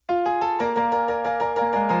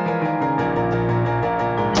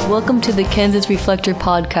Welcome to the Kansas Reflector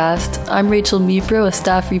podcast. I'm Rachel Mipro, a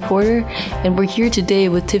staff reporter, and we're here today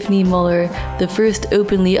with Tiffany Muller, the first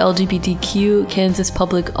openly LGBTQ Kansas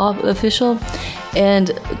public official and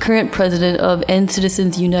current president of End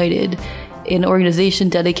Citizens United, an organization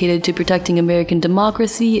dedicated to protecting American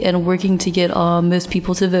democracy and working to get most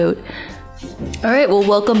people to vote. All right, well,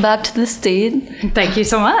 welcome back to the state. Thank you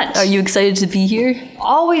so much. Are you excited to be here?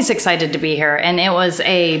 Always excited to be here. And it was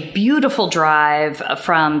a beautiful drive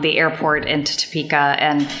from the airport into Topeka.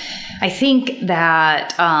 And I think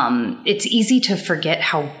that it's easy to forget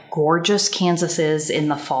how gorgeous Kansas is in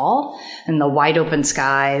the fall, and the wide open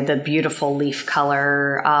sky, the beautiful leaf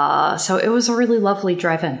color. So it was a really lovely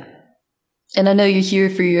drive-in. And I know you're here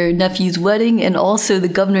for your nephew's wedding and also the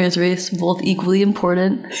governor's race, both equally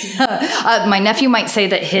important. My nephew might say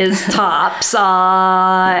that his tops,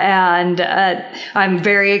 and I'm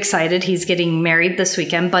very excited. He's getting married this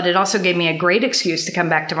weekend, but it also gave me a great excuse to come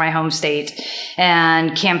back to my home state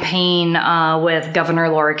and campaign with Governor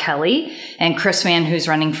Laura Kelly and Chris Mann, who's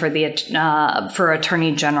running for for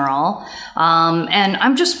Attorney General. And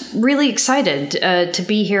I'm just really excited to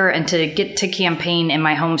be here and to get to campaign in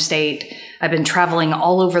my home state. I've been traveling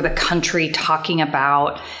all over the country talking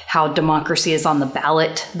about how democracy is on the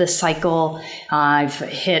ballot this cycle. I've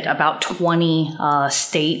hit about 20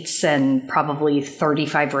 states and probably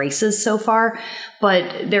 35 races so far.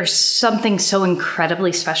 But there's something so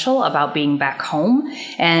incredibly special about being back home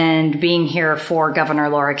and being here for Governor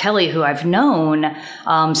Laura Kelly, who I've known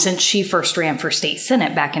since she first ran for state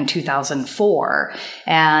senate back in 2004.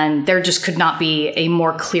 And there just could not be a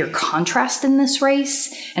more clear contrast in this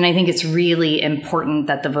race. And I think it's really important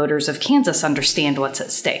that the voters of Kansas understand what's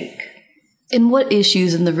at stake. And what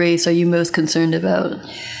issues in the race are you most concerned about?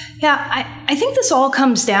 Yeah, I think this all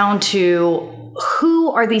comes down to who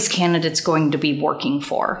are these candidates going to be working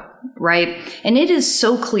for, right? And it is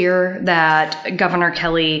so clear that Governor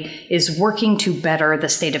Kelly is working to better the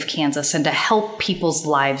state of Kansas and to help people's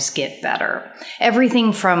lives get better.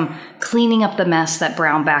 Everything from cleaning up the mess that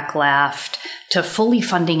Brownback left, to fully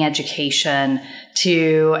funding education,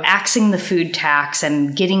 to axing the food tax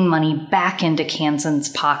and getting money back into Kansans'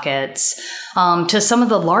 pockets, to some of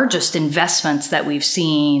the largest investments that we've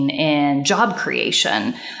seen in job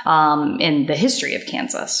creation in the history of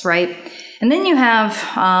Kansas, right? And then you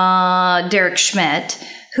have Derek Schmidt,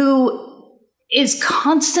 who is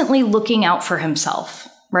constantly looking out for himself,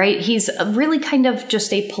 right? He's really kind of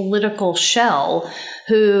just a political shell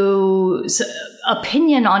whose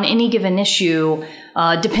opinion on any given issue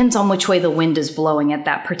depends on which way the wind is blowing at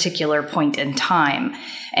that particular point in time.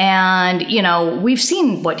 And, you know, we've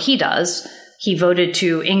seen what he does. He voted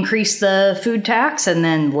to increase the food tax and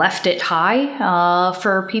then left it high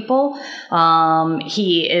for people.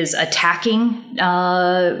 He is attacking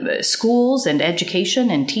schools and education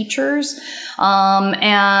and teachers.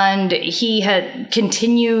 And he had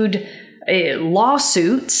continued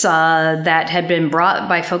lawsuits that had been brought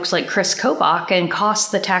by folks like Chris Kobach and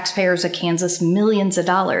cost the taxpayers of Kansas millions of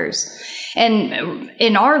dollars. And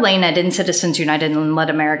in our lane at End Citizens United and Let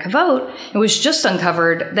America Vote, it was just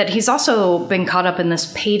uncovered that he's also been caught up in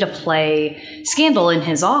this pay-to-play scandal in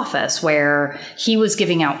his office where he was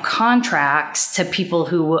giving out contracts to people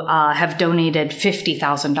who have donated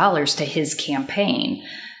 $50,000 to his campaign.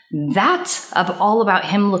 That's all about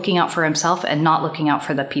him looking out for himself and not looking out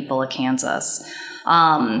for the people of Kansas.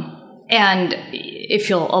 And if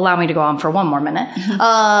you'll allow me to go on for one more minute,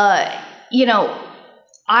 you know,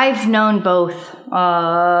 I've known both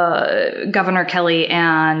Governor Kelly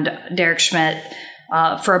and Derek Schmidt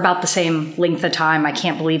for about the same length of time. I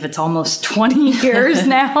can't believe it's almost 20 years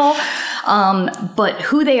now. But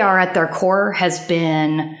who they are at their core has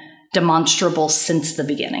been demonstrable since the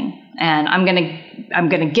beginning. And I'm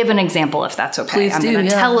gonna give an example if that's okay. Please I'm gonna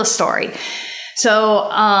tell a story. So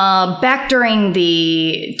back during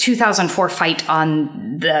the 2004 fight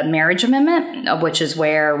on the marriage amendment, which is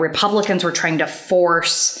where Republicans were trying to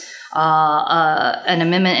force an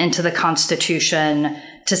amendment into the Constitution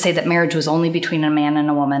to say that marriage was only between a man and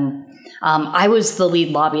a woman, I was the lead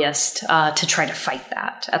lobbyist to try to fight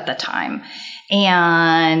that at the time.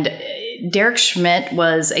 And Derek Schmidt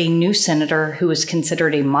was a new senator who was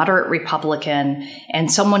considered a moderate Republican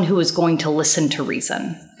and someone who was going to listen to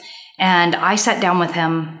reason. And I sat down with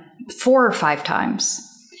him 4 or 5 times.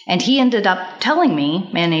 And he ended up telling me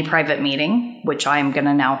in a private meeting, which I am going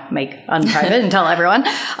to now make unprivate and tell everyone,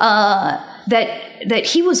 that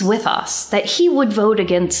he was with us, that he would vote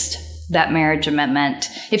against that marriage amendment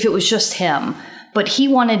if it was just him. But he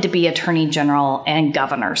wanted to be attorney general and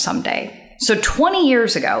governor someday. So 20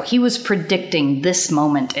 years ago, he was predicting this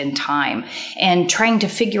moment in time and trying to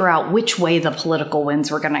figure out which way the political winds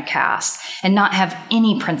were going to cast and not have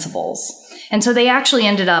any principles. And so they actually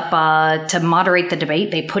ended up, to moderate the debate,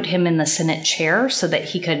 they put him in the Senate chair so that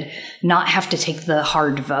he could not have to take the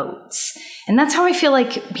hard votes. And that's how I feel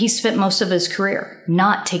like he spent most of his career,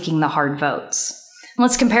 not taking the hard votes.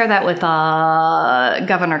 Let's compare that with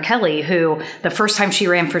Governor Kelly, who the first time she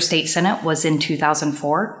ran for state Senate was in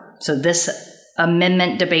 2004. So this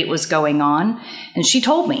amendment debate was going on. And she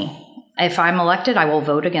told me, if I'm elected, I will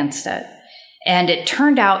vote against it. And it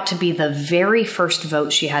turned out to be the very first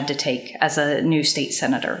vote she had to take as a new state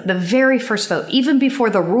senator. The very first vote, even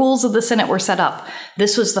before the rules of the Senate were set up.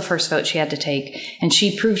 This was the first vote she had to take. And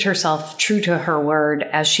she proved herself true to her word,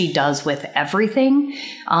 as she does with everything.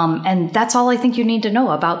 And that's all I think you need to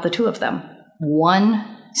know about the two of them.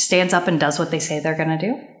 One stands up and does what they say they're going to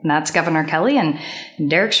do. And that's Governor Kelly. And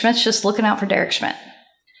Derek Schmidt's just looking out for Derek Schmidt.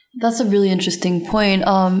 That's a really interesting point.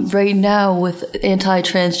 Right now, with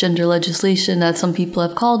anti-transgender legislation, as some people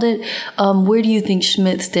have called it, where do you think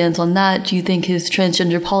Schmidt stands on that? Do you think his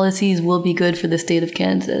transgender policies will be good for the state of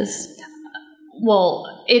Kansas?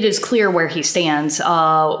 Well, it is clear where he stands,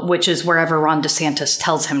 which is wherever Ron DeSantis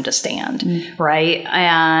tells him to stand, right?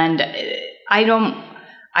 And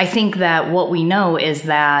I think that what we know is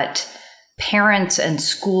that parents and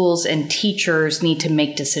schools and teachers need to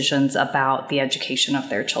make decisions about the education of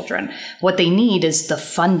their children. What they need is the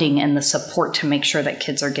funding and the support to make sure that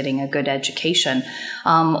kids are getting a good education.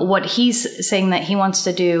 What he's saying that he wants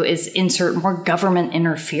to do is insert more government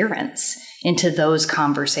interference into those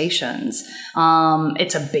conversations.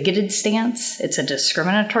 It's a bigoted stance. It's a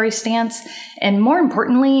discriminatory stance. And more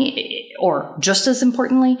importantly, or just as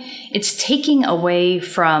importantly, it's taking away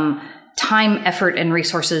from time, effort, and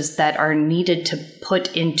resources that are needed to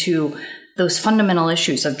put into those fundamental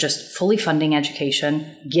issues of just fully funding education,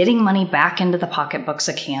 getting money back into the pocketbooks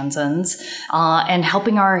of Kansans, and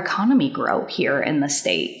helping our economy grow here in the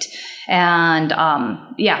state. And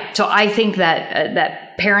so I think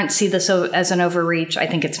that parents see this as an overreach. I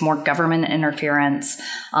think it's more government interference.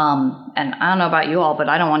 And I don't know about you all, but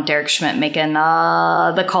I don't want Derek Schmidt making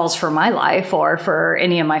the calls for my life or for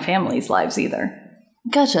any of my family's lives either.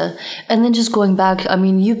 Gotcha. And then just going back, I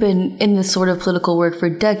mean, you've been in this sort of political work for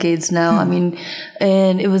decades now. I mean,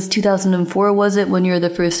 and it was 2004, was it, when you were the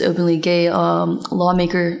first openly gay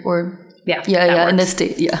lawmaker or... Yeah, in this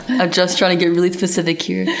state. Yeah, I'm just trying to get really specific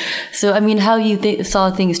here. So, I mean, how you saw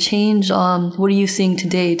things change? What are you seeing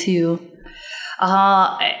today, too?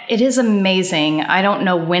 It is amazing. I don't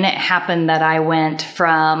know when it happened that I went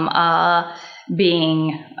from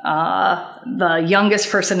being the youngest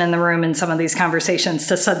person in the room in some of these conversations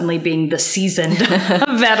to suddenly being the seasoned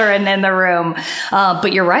veteran in the room.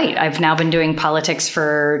 But you're right. I've now been doing politics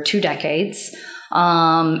for 2 decades.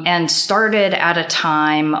 And started at a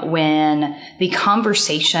time when the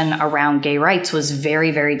conversation around gay rights was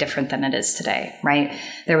very, very different than it is today, right?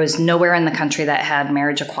 There was nowhere in the country that had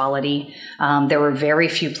marriage equality. There were very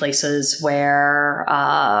few places where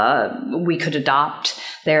we could adopt.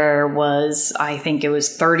 There was, I think it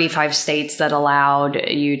was 35 states that allowed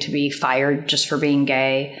you to be fired just for being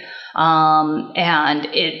gay. And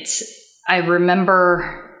I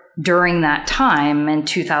remember during that time in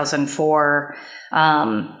 2004,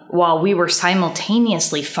 while we were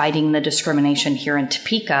simultaneously fighting the discrimination here in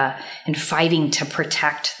Topeka and fighting to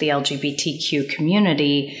protect the LGBTQ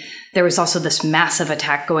community, there was also this massive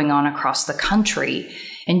attack going on across the country,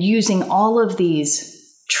 and using all of these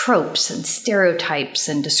tropes and stereotypes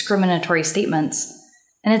and discriminatory statements.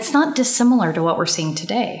 And it's not dissimilar to what we're seeing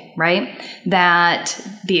today, right? That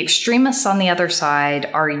the extremists on the other side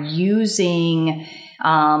are using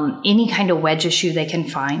any kind of wedge issue they can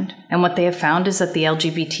find. And what they have found is that the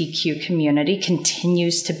LGBTQ community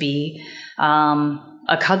continues to be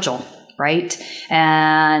a cudgel, right?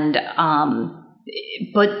 And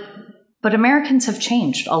but Americans have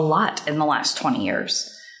changed a lot in the last 20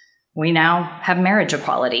 years. We now have marriage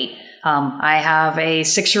equality. I have a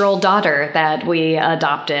 6-year-old daughter that we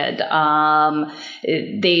adopted.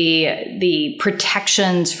 The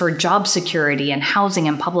protections for job security and housing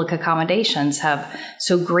and public accommodations have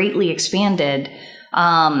so greatly expanded.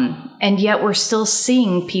 And yet we're still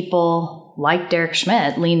seeing people like Derek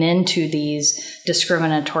Schmidt lean into these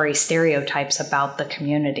discriminatory stereotypes about the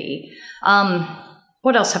community.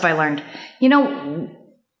 What else have I learned?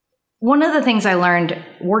 One of the things I learned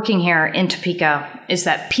working here in Topeka is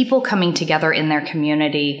that people coming together in their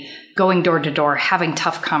community, going door to door, having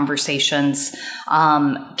tough conversations,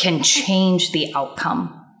 can change the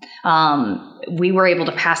outcome. We were able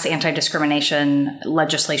to pass anti-discrimination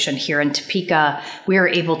legislation here in Topeka. We were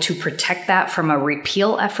able to protect that from a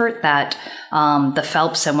repeal effort that the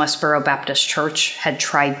Phelps and Westboro Baptist Church had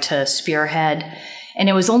tried to spearhead. And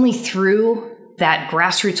it was only through that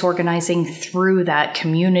grassroots organizing, through that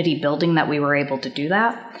community building, that we were able to do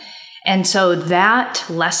that. And so that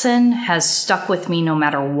lesson has stuck with me no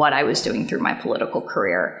matter what I was doing through my political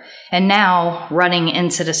career. And now running in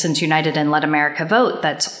Citizens United and Let America Vote,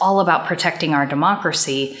 that's all about protecting our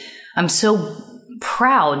democracy. I'm so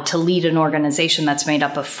proud to lead an organization that's made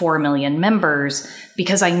up of 4 million members,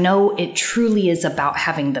 because I know it truly is about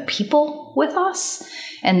having the people with us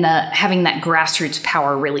and having that grassroots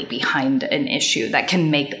power really behind an issue that can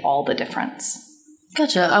make all the difference.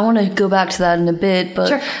 Gotcha. I want to go back to that in a bit, but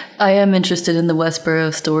Sure. I am interested in the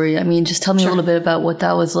Westboro story. I mean, just tell me a little bit about what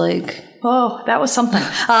that was like. Oh, that was something.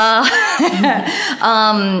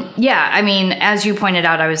 Yeah, I mean, as you pointed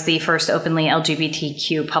out, I was the first openly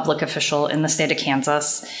LGBTQ public official in the state of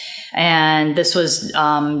Kansas. And this was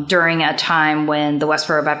during a time when the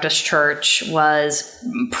Westboro Baptist Church was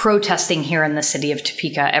protesting here in the city of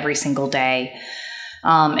Topeka every single day.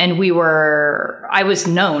 And I was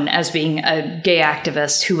known as being a gay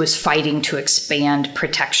activist who was fighting to expand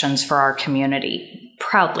protections for our community.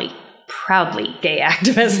 Proudly gay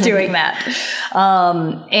activist doing that.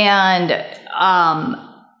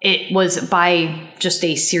 It was by just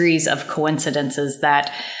a series of coincidences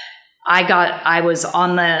that I was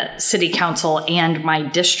on the city council, and my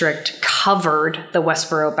district covered the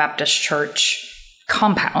Westboro Baptist Church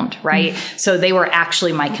compound, right? Mm-hmm. So they were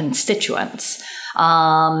actually my constituents.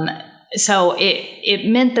 So it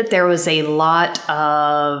meant that there was a lot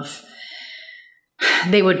of,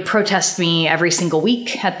 they would protest me every single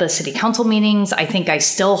week at the city council meetings. I think I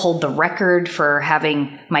still hold the record for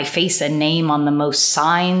having my face and name on the most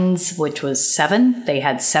signs, which was 7. They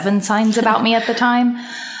had 7 signs about me at the time.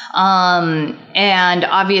 And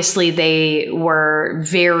obviously they were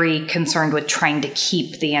very concerned with trying to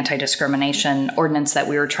keep the anti-discrimination ordinance that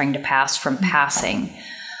we were trying to pass from passing.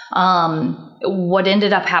 What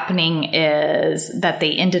ended up happening is that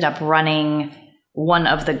they ended up running one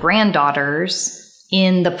of the granddaughters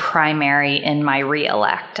in the primary in my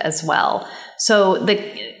re-elect as well. So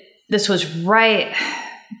this was right,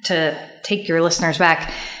 to take your listeners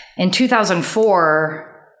back, in 2004,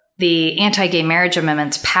 the anti-gay marriage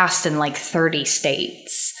amendments passed in like 30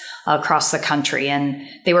 states across the country, and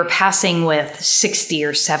they were passing with 60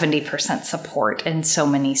 or 70% support in so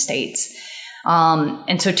many states.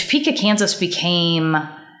 And so Topeka, Kansas became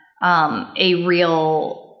a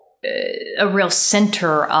real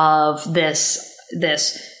center of this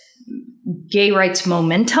gay rights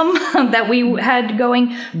momentum that we had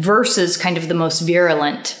going versus kind of the most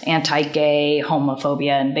virulent anti-gay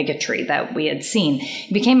homophobia and bigotry that we had seen.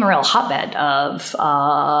 It became a real hotbed of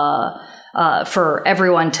for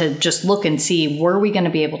everyone to just look and see, were we going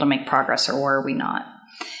to be able to make progress or were we not?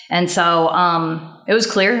 And so it was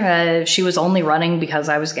clear she was only running because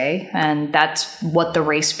I was gay, and that's what the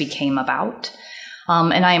race became about.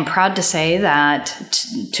 And I am proud to say that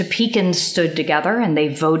Topekans stood together and they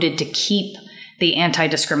voted to keep the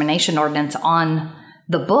anti-discrimination ordinance on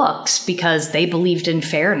the books because they believed in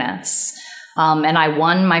fairness. And I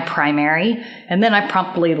won my primary, and then I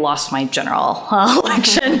promptly lost my general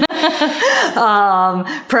election.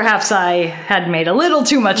 Perhaps I had made a little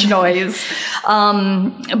too much noise.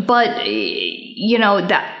 But, you know,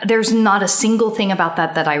 that there's not a single thing about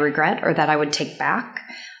that I regret or that I would take back.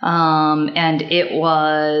 And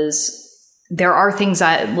there are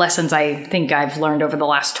lessons I think I've learned over the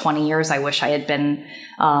last 20 years. I wish I had been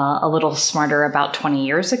a little smarter about 20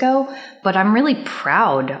 years ago, but I'm really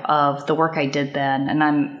proud of the work I did then. And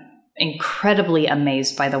I'm incredibly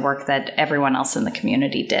amazed by the work that everyone else in the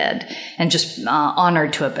community did, and just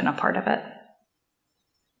honored to have been a part of it.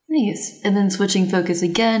 Nice. And then switching focus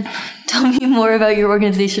again, tell me more about your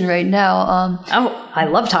organization right now. I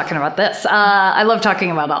love talking about this. I love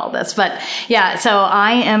talking about all this. But yeah, so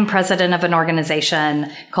I am president of an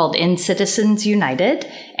organization called In Citizens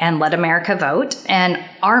United and Let America Vote. And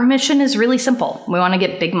our mission is really simple. We want to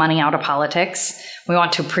get big money out of politics. We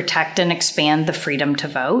want to protect and expand the freedom to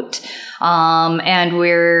vote. And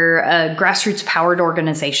we're a grassroots-powered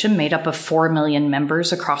organization made up of 4 million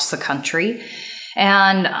members across the country.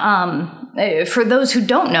 And for those who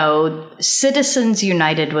don't know, Citizens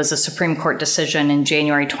United was a Supreme Court decision in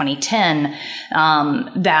January 2010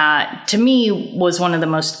 that, to me, was one of the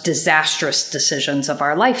most disastrous decisions of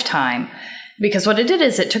our lifetime. Because what it did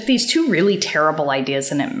is it took these 2 really terrible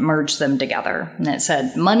ideas and it merged them together. And it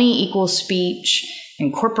said money equals speech,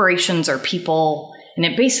 and corporations are people,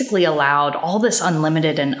 And it basically allowed all this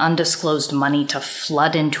unlimited and undisclosed money to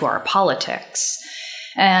flood into our politics.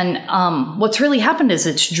 And what's really happened is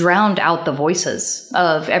it's drowned out the voices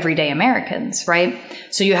of everyday Americans, right?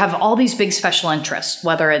 So you have all these big special interests,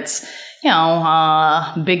 whether it's,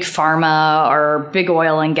 big pharma or big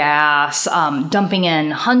oil and gas, dumping in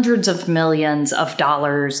hundreds of millions of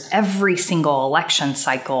dollars every single election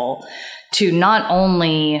cycle to not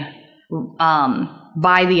only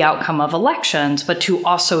buy the outcome of elections, but to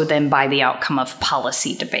also then buy the outcome of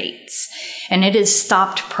policy debates. And it has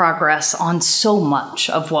stopped progress on so much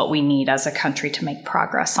of what we need as a country to make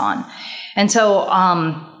progress on. And so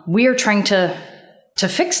we are trying to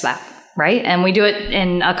fix that. Right? And we do it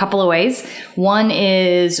in a couple of ways. One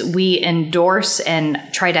is we endorse and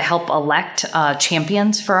try to help elect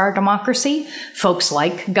champions for our democracy, folks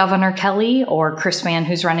like Governor Kelly or Chris Mann,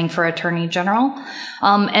 who's running for Attorney General.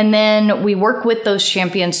 And then we work with those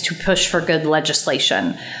champions to push for good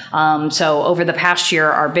legislation. So over the past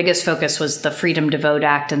year, our biggest focus was the Freedom to Vote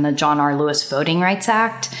Act and the John R. Lewis Voting Rights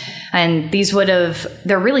Act. And these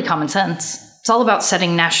they're really common sense. It's all about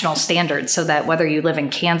setting national standards so that whether you live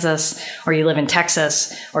in Kansas or you live in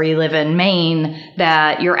Texas or you live in Maine,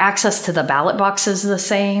 that your access to the ballot box is the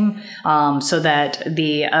same, so that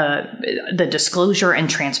the disclosure and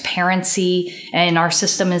transparency in our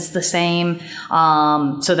system is the same,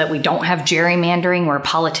 so that we don't have gerrymandering where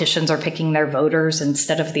politicians are picking their voters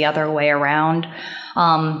instead of the other way around.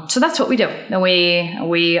 So that's what we do.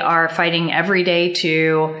 We are fighting every day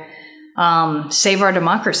to save our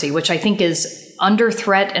democracy, which I think is under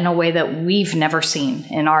threat in a way that we've never seen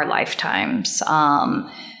in our lifetimes. And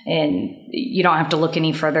you don't have to look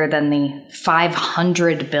any further than the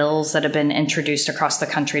 500 bills that have been introduced across the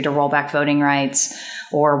country to roll back voting rights,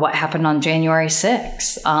 or what happened on January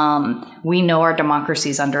 6th. We know our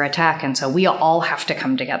democracy is under attack, and so we all have to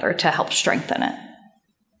come together to help strengthen it.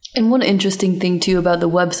 And one interesting thing, too, about the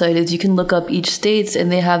website is you can look up each states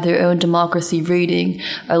and they have their own democracy rating.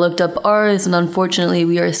 I looked up ours, and unfortunately,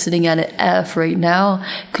 we are sitting at an F right now.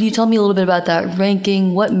 Could you tell me a little bit about that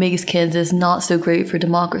ranking? What makes Kansas not so great for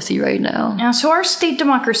democracy right now? Yeah, so our state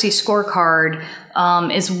democracy scorecard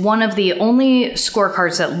is one of the only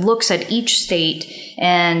scorecards that looks at each state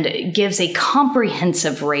and gives a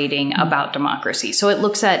comprehensive rating about democracy. So it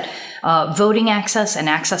looks at voting access and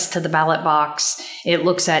access to the ballot box. It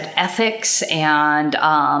looks at ethics and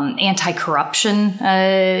anti-corruption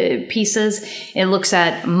pieces. It looks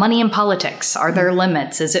at money in politics. Are there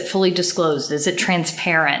limits? Is it fully disclosed? Is it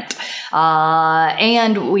transparent?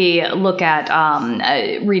 And we look at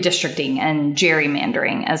redistricting and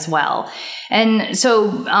gerrymandering as well. And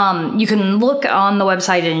so you can look on the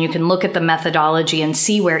website and you can look at the methodology and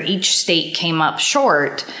see where each state came up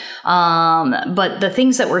short. But the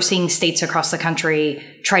things that we're seeing states across the country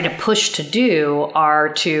try to push to do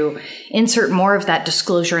are to insert more of that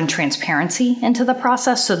disclosure and transparency into the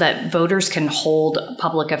process so that voters can hold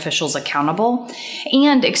public officials accountable,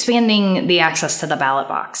 and expanding the access to the ballot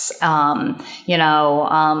box.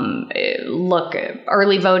 Look,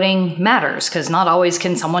 early voting matters because not always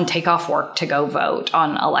can someone take off work to go vote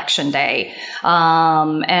on election day.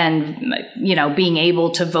 Being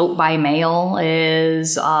able to vote by mail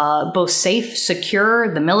is both safe,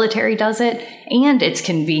 secure, the military does it, and it's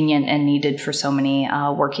convenient and needed for so many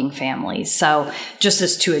working families. So just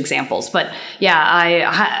as two examples. But yeah,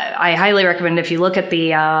 I highly recommend if you look at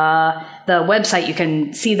the website, you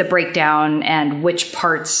can see the breakdown and which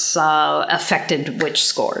parts affected which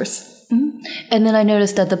scores. And then I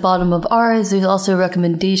noticed at the bottom of ours, there's also a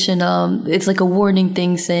recommendation. It's like a warning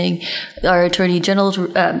thing saying our attorney general's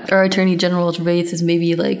rates is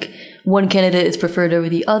maybe like one candidate is preferred over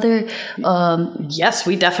the other. Yes,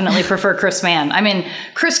 we definitely prefer Chris Mann. I mean,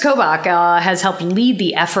 Chris Kobach has helped lead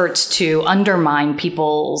the efforts to undermine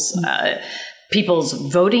people's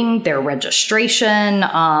voting, their registration.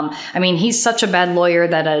 He's such a bad lawyer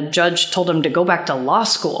that a judge told him to go back to law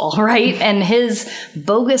school, right? And his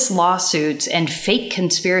bogus lawsuits and fake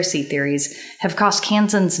conspiracy theories have cost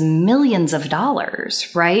Kansans millions of dollars,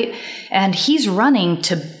 right? And he's running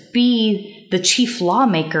to be the chief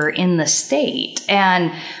lawmaker in the state.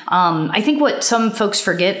 And I think what some folks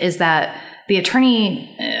forget is that the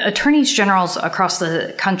attorneys generals across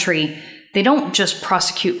the country, they don't just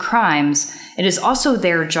prosecute crimes. It is also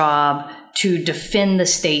their job to defend the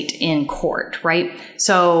state in court, right?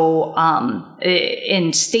 So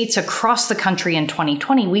in states across the country in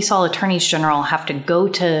 2020, we saw attorneys general have to go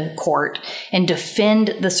to court and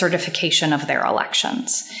defend the certification of their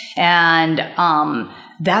elections. And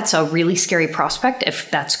that's a really scary prospect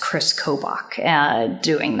if that's Chris Kobach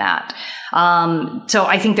doing that. So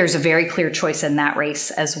I think there's a very clear choice in that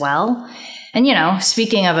race as well. And,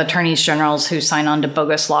 speaking of attorneys generals who sign on to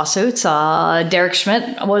bogus lawsuits, Derek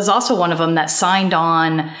Schmidt was also one of them that signed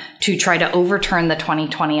on to try to overturn the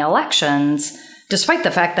 2020 elections, despite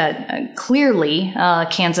the fact that clearly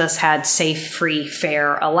Kansas had safe, free,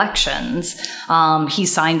 fair elections. He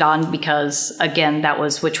signed on because, again, that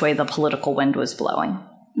was which way the political wind was blowing.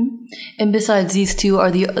 And besides these two, are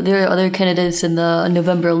there other candidates in the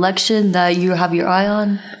November election that you have your eye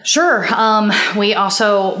on? Sure. We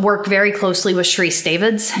also work very closely with Sharice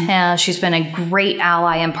Davids. She's been a great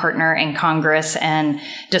ally and partner in Congress. And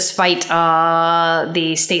despite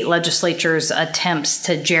the state legislature's attempts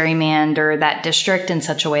to gerrymander that district in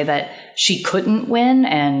such a way that she couldn't win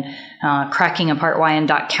and cracking apart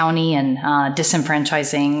Wyandotte County and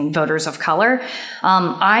disenfranchising voters of color.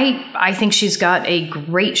 I think she's got a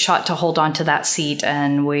great shot to hold on to that seat,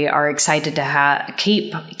 and we are excited to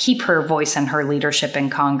keep her voice and her leadership in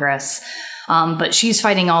Congress. But she's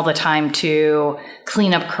fighting all the time to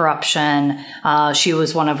clean up corruption. She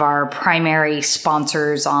was one of our primary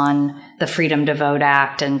sponsors on the Freedom to Vote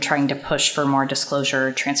Act and trying to push for more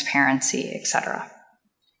disclosure, transparency, etc.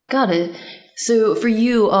 Got it. So for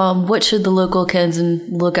you, what should the local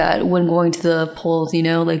Kansan look at when going to the polls?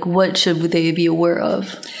 What should they be aware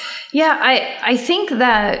of? Yeah, I think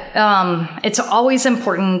that it's always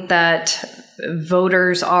important that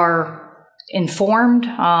voters are informed,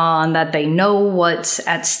 that they know what's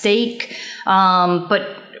at stake,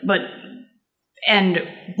 but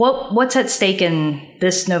what's at stake in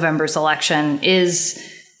this November's election is,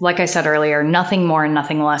 like I said earlier, nothing more and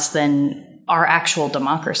nothing less than our actual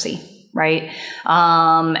democracy. Right.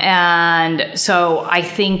 And so I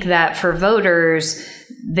think that for voters,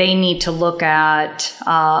 they need to look at,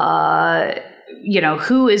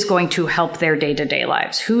 who is going to help their day-to-day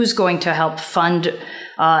lives, who's going to help fund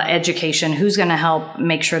education, who's going to help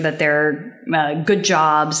make sure that they're good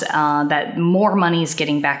jobs, that more money is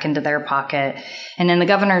getting back into their pocket. And in the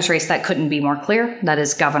governor's race, that couldn't be more clear. That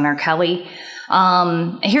is Governor Kelly.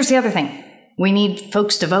 Here's the other thing. We need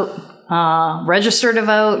folks to vote. Register to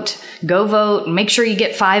vote, go vote, make sure you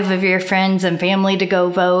get 5 of your friends and family to go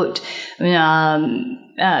vote.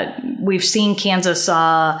 We've seen Kansas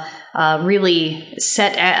really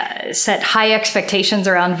set high expectations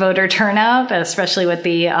around voter turnout, especially with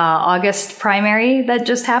the August primary that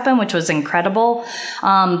just happened, which was incredible.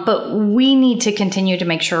 But we need to continue to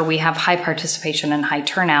make sure we have high participation and high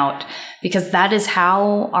turnout, because that is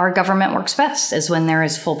how our government works best, is when there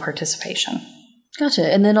is full participation.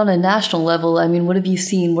 Gotcha. And then on a national level, what have you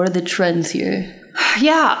seen? What are the trends here?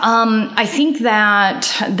 Yeah, I think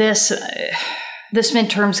that this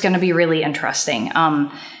midterm is going to be really interesting.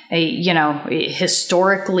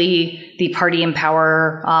 Historically, the party in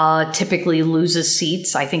power typically loses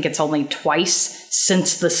seats. I think it's only twice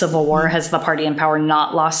since the Civil War has the party in power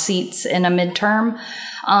not lost seats in a midterm.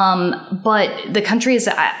 But the country is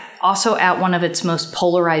also at one of its most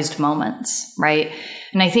polarized moments, right?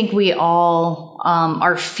 And I think we all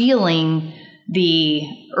are feeling the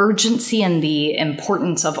urgency and the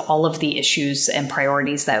importance of all of the issues and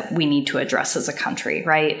priorities that we need to address as a country,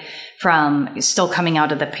 right? From still coming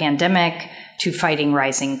out of the pandemic to fighting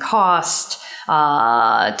rising cost,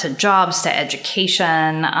 to jobs, to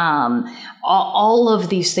education. All of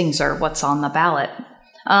these things are what's on the ballot.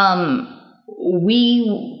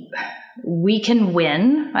 We can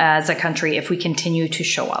win as a country if we continue to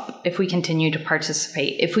show up, if we continue to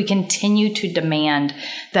participate, if we continue to demand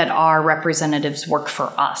that our representatives work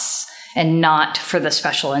for us and not for the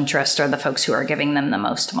special interest or the folks who are giving them the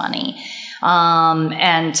most money.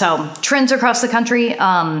 And so trends across the country,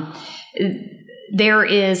 there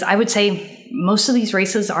is, I would say, most of these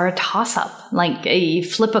races are a toss-up. Like you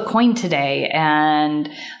flip a coin today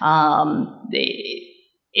and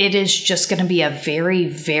it is just going to be a very,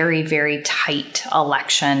 very, very tight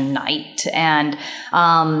election night. And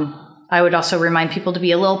I would also remind people to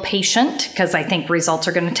be a little patient, because I think results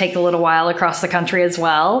are going to take a little while across the country as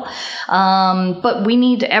well. But we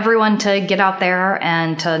need everyone to get out there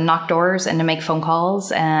and to knock doors and to make phone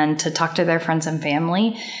calls and to talk to their friends and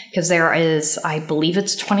family, because there is, I believe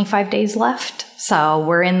it's 25 days left. So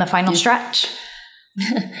we're in the final stretch.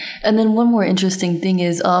 And then one more interesting thing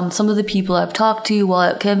is some of the people I've talked to while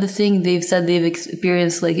out canvassing, they've said they've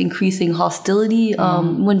experienced increasing hostility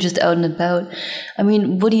when just out and about.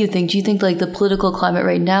 What do you think? Do you think the political climate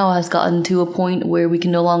right now has gotten to a point where we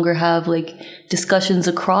can no longer have discussions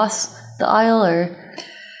across the aisle, or?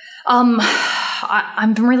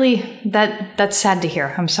 I'm really, that's sad to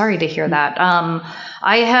hear. I'm sorry to hear that.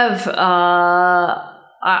 I have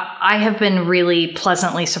I have been really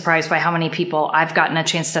pleasantly surprised by how many people I've gotten a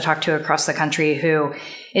chance to talk to across the country who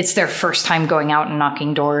it's their first time going out and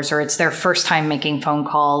knocking doors, or it's their first time making phone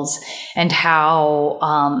calls, and how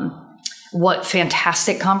what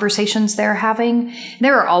fantastic conversations they're having.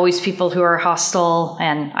 There are always people who are hostile,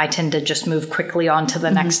 and I tend to just move quickly on to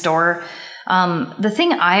the next door. The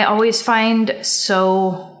thing I always find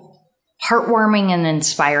so heartwarming and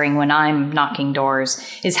inspiring when I'm knocking doors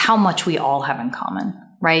is how much we all have in common,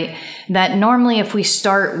 right? That normally if we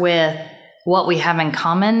start with what we have in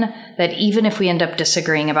common, that even if we end up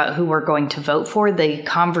disagreeing about who we're going to vote for, the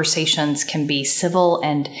conversations can be civil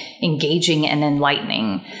and engaging and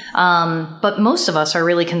enlightening. But most of us are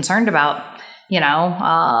really concerned about,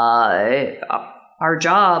 our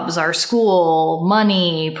jobs, our school,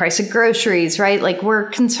 money, price of groceries, right? Like,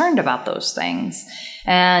 we're concerned about those things.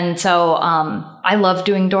 And so I love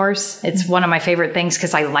doing doors. It's one of my favorite things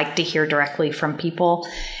because I like to hear directly from people.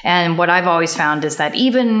 And what I've always found is that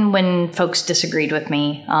even when folks disagreed with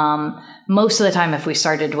me, most of the time, if we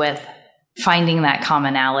started with finding that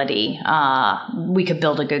commonality, we could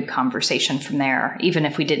build a good conversation from there, even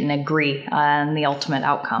if we didn't agree on the ultimate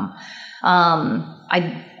outcome.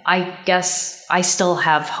 I guess I still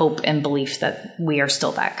have hope and belief that we are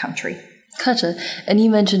still that country. Gotcha. And you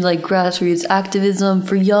mentioned like grassroots activism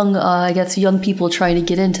for young, young people trying to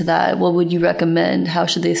get into that. What would you recommend? How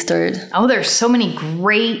should they start? Oh, there's so many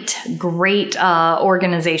great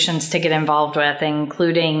organizations to get involved with,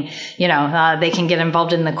 including, they can get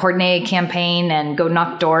involved in the Coordinated Campaign and go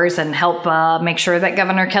knock doors and help make sure that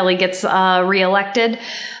Governor Kelly gets reelected.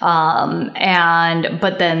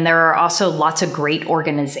 But then there are also lots of great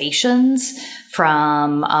organizations,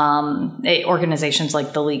 from organizations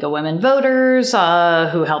like the League of Women Voters,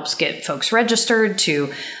 who helps get folks registered, to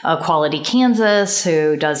Equality Kansas,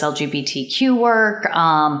 who does LGBTQ work.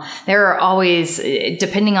 There are always,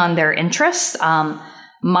 depending on their interest,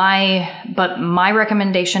 my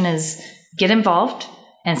recommendation is get involved.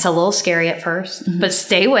 And it's a little scary at first, but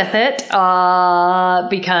stay with it,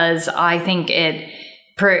 because I think it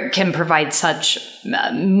can provide such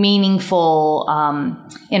meaningful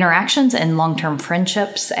interactions and long-term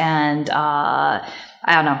friendships. And I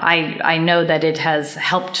don't know, I know that it has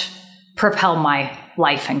helped propel my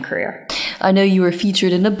life and career. I know you were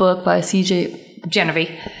featured in a book by CJ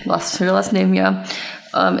Genevieve. Lost her last name, yeah.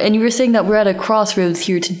 And you were saying that we're at a crossroads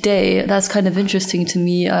here today. That's kind of interesting to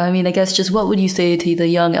me. I guess just what would you say to the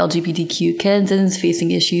young LGBTQ Kansans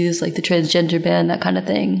facing issues like the transgender ban, that kind of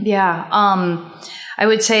thing? Yeah. I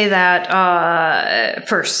would say that,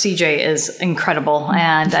 first, CJ is incredible,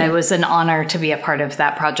 and it was an honor to be a part of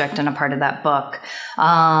that project and a part of that book.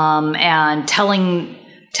 And telling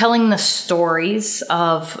the stories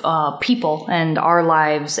of people and our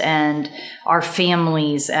lives and our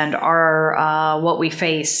families and our what we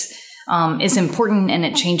face is important, and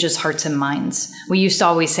it changes hearts and minds. We used to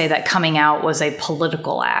always say that coming out was a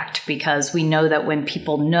political act, because we know that when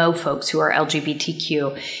people know folks who are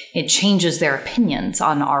LGBTQ, it changes their opinions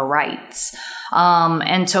on our rights.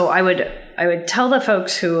 And so I would tell the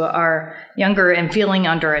folks who are younger and feeling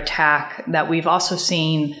under attack that we've also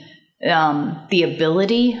seen the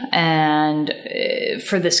ability and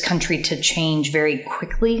for this country to change very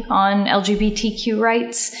quickly on LGBTQ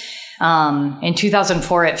rights. In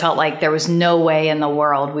 2004, it felt like there was no way in the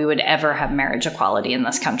world we would ever have marriage equality in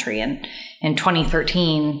this country. And in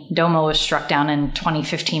 2013, DOMA was struck down. In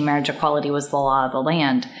 2015, marriage equality was the law of the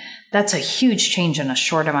land. That's a huge change in a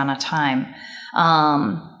short amount of time.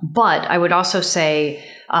 But I would also say,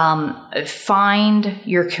 find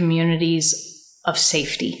your communities of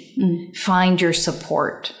safety. Find your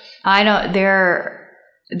support. I know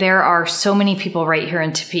there are so many people right here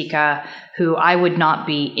in Topeka who I would not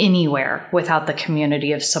be anywhere without the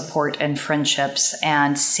community of support and friendships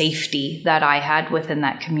and safety that I had within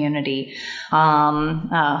that community.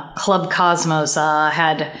 Club Cosmos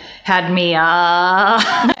had me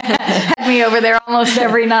had me over there almost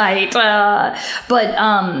every night. So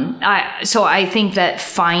I think that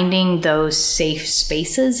finding those safe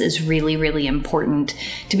spaces is really, really important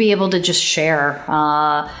to be able to just share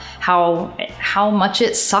how much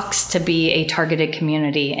it sucks to be a targeted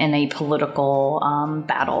community in a political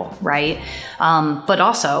battle, right? But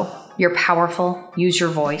also, you're powerful, use your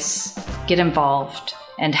voice, get involved,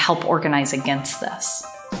 and help organize against this.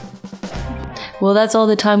 Well, that's all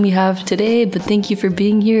the time we have today, but thank you for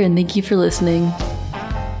being here and thank you for listening.